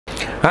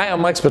Hi,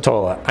 I'm Mike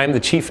Spatola. I'm the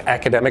Chief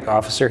Academic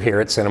Officer here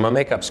at Cinema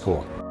Makeup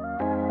School.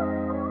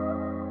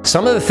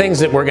 Some of the things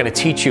that we're going to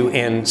teach you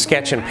in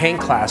sketch and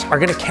paint class are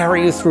going to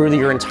carry you through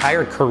your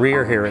entire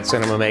career here at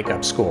Cinema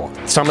Makeup School.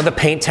 Some of the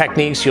paint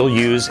techniques you'll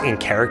use in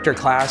character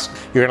class.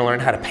 You're going to learn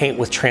how to paint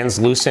with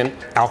translucent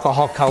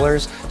alcohol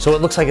colors so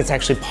it looks like it's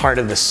actually part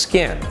of the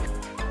skin.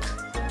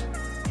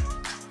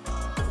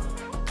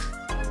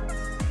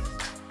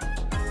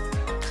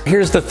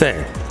 Here's the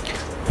thing.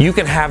 You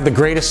can have the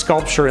greatest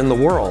sculpture in the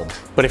world,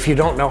 but if you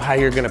don't know how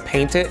you're going to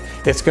paint it,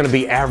 it's going to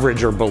be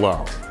average or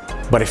below.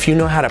 But if you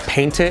know how to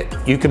paint it,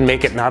 you can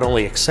make it not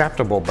only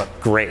acceptable, but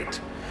great.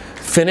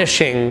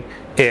 Finishing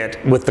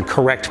it with the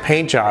correct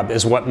paint job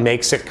is what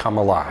makes it come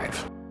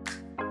alive.